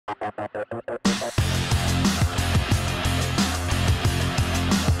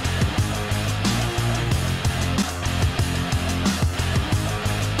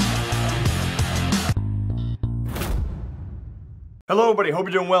Hello everybody, hope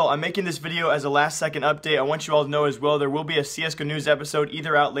you're doing well. I'm making this video as a last second update. I want you all to know as well there will be a CSGO news episode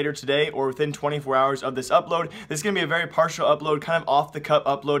either out later today or within 24 hours of this upload. This is going to be a very partial upload, kind of off the cuff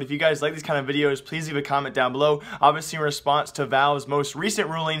upload. If you guys like these kind of videos, please leave a comment down below. Obviously in response to Valve's most recent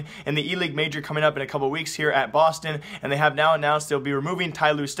ruling in the E-League Major coming up in a couple weeks here at Boston, and they have now announced they'll be removing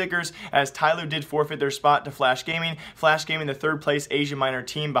TyLoo stickers as TyLoo did forfeit their spot to Flash Gaming. Flash Gaming, the third place Asia Minor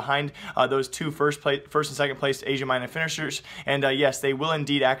team behind those two first and second place Asia Minor finishers, and yes, they will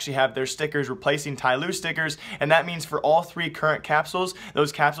indeed actually have their stickers replacing TyLoo stickers, and that means for all three current capsules,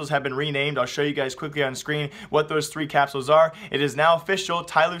 those capsules have been renamed. I'll show you guys quickly on screen what those three capsules are. It is now official.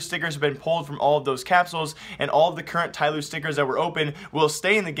 TyLoo stickers have been pulled from all of those capsules, and all of the current TyLoo stickers that were open will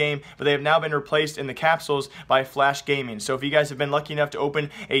stay in the game, but they have now been replaced in the capsules by Flash Gaming. So if you guys have been lucky enough to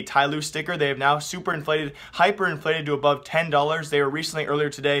open a TyLoo sticker, they have now super inflated, hyper inflated to above $10. They were recently, earlier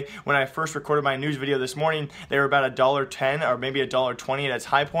today, when I first recorded my news video this morning, they were about $1.10 or maybe $1.20 at its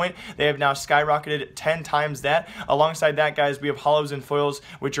high point. They have now skyrocketed 10 times that. Alongside that, guys, we have hollows and foils,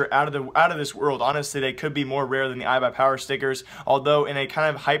 which are out of this world. Honestly, they could be more rare than the iBuyPower stickers, although in a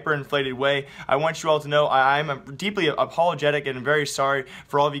kind of hyper-inflated way. I want you all to know I'm deeply apologetic and very sorry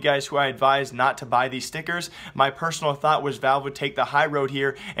for all of you guys who I advised not to buy these stickers. My personal thought was Valve would take the high road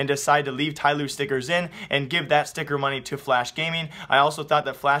here and decide to leave TyLoo stickers in and give that sticker money to Flash Gaming. I also thought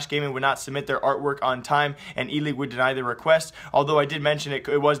that Flash Gaming would not submit their artwork on time and E-League would deny the request, although I did mention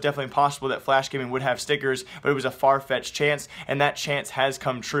it was definitely possible that Flash Gaming would have stickers, but it was a far-fetched chance, and that chance has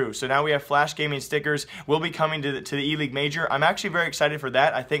come true. So now we have Flash Gaming stickers will be coming to the E-League Major. I'm actually very excited for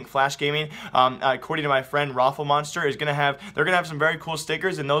that. I think Flash Gaming, according to my friend Raffle Monster, they're gonna have some very cool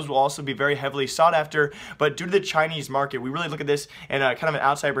stickers, and those will also be very heavily sought after. But due to the Chinese market, we really look at this in a kind of an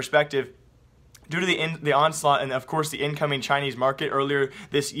outside perspective. Due to the onslaught and, of course, the incoming Chinese market earlier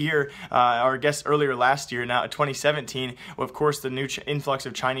this year, or I guess earlier last year, now 2017, well, of course, the new influx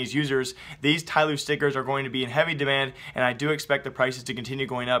of Chinese users, these TyLoo stickers are going to be in heavy demand, and I do expect the prices to continue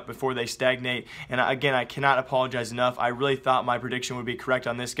going up before they stagnate. And again, I cannot apologize enough. I really thought my prediction would be correct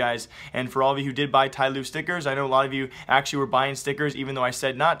on this, guys. And for all of you who did buy TyLoo stickers, I know a lot of you actually were buying stickers even though I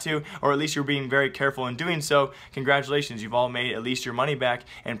said not to, or at least you're being very careful in doing so. Congratulations, you've all made at least your money back,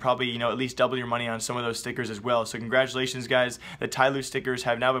 and probably, you know, at least double your money on some of those stickers as well. So congratulations, guys. The TyLoo stickers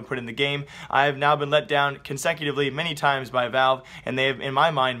have now been put in the game. I have now been let down consecutively many times by Valve, and they have, in my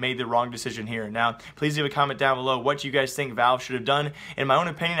mind, made the wrong decision here. Now, please leave a comment down below what you guys think Valve should have done. In my own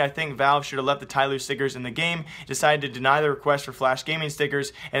opinion, I think Valve should have left the TyLoo stickers in the game, decided to deny the request for Flash Gaming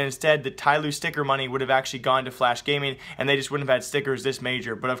stickers, and instead the TyLoo sticker money would have actually gone to Flash Gaming, and they just wouldn't have had stickers this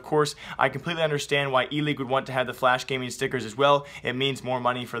major. But of course, I completely understand why E-League would want to have the Flash Gaming stickers as well. It means more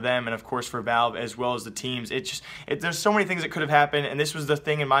money for them, and of course for Valve as well as the teams. There's so many things that could have happened, and this was the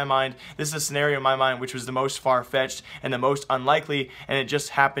thing in my mind. This is a scenario in my mind which was the most far-fetched and the most unlikely, and it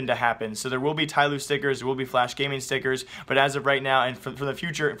just happened to happen. So there will be TyLoo stickers, there will be Flash Gaming stickers, but as of right now and for the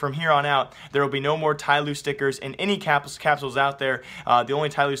future, from here on out, there will be no more TyLoo stickers in any capsules out there. The only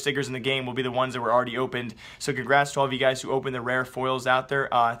TyLoo stickers in the game will be the ones that were already opened. So congrats to all of you guys who opened the rare foils out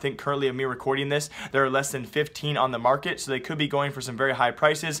there. I think currently of me recording this, there are less than 15 on the market, so they could be going for some very high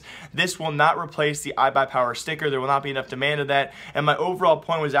prices. This will not replace the iBuyPower sticker. There will not be enough demand of that, and my overall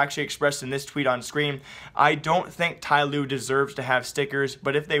point was actually expressed in this tweet on screen. I don't think TyLoo deserves to have stickers,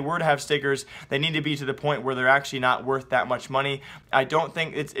 but if they were to have stickers, they need to be to the point where they're actually not worth that much money. I don't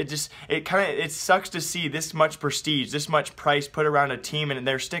think it sucks to see this much prestige, this much price put around a team and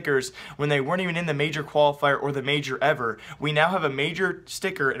their stickers when they weren't even in the major qualifier or the major ever. We now have a major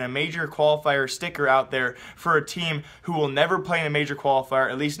sticker and a major qualifier sticker out there for a team who will never play in a major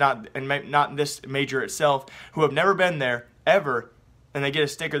qualifier, at least not in this major itself, who have never been there ever, and they get a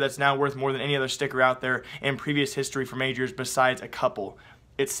sticker that's now worth more than any other sticker out there in previous history for majors besides a couple.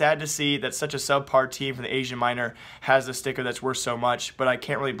 It's sad to see that such a subpar team from the Asian Minor has a sticker that's worth so much, but I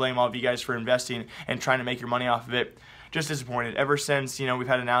can't really blame all of you guys for investing and trying to make your money off of it. Just disappointed. Ever since, you know, we've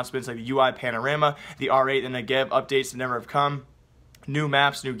had announcements like the UI Panorama, the R8 and the Geb updates that never have come. New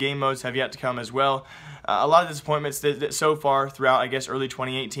maps, new game modes have yet to come as well. A lot of disappointments that so far throughout, I guess, early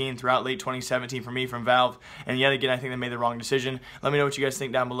 2018, throughout late 2017 for me from Valve, and yet again, I think they made the wrong decision. Let me know what you guys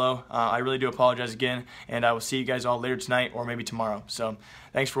think down below. I really do apologize again, and I will see you guys all later tonight or maybe tomorrow. So,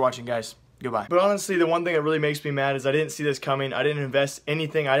 thanks for watching, guys. Goodbye. But honestly, the one thing that really makes me mad is I didn't see this coming. I didn't invest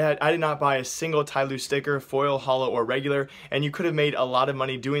anything. I did not buy a single TyLoo sticker, foil, hollow, or regular, and you could have made a lot of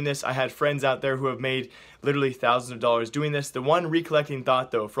money doing this. I had friends out there who have made literally thousands of dollars doing this. The one recollecting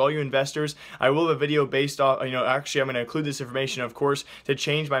thought though, for all you investors, I will have a video based off, actually I'm going to include this information, of course, to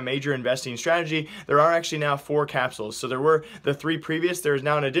change my major investing strategy. There are actually now 4 capsules. So there were the 3 previous. There is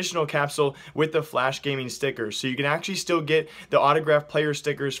now an additional capsule with the Flash Gaming stickers. So you can actually still get the autographed player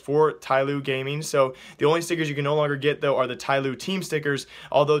stickers for TyLoo Gaming. So the only stickers you can no longer get though are the TyLoo team stickers,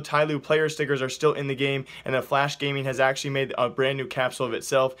 although TyLoo player stickers are still in the game, and the Flash Gaming has actually made a brand new capsule of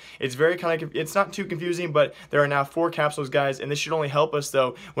itself. It's very it's not too confusing, but there are now 4 capsules, guys, and this should only help us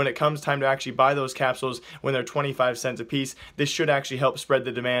though when it comes time to actually buy those capsules when they're 25 cents a piece. This should actually help spread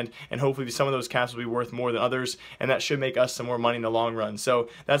the demand, and hopefully some of those capsules will be worth more than others, and that should make us some more money in the long run. So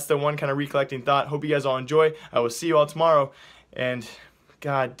that's the one kind of recollecting thought. Hope you guys all enjoy. I will see you all tomorrow, and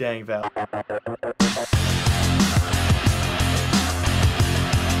god dang, Val.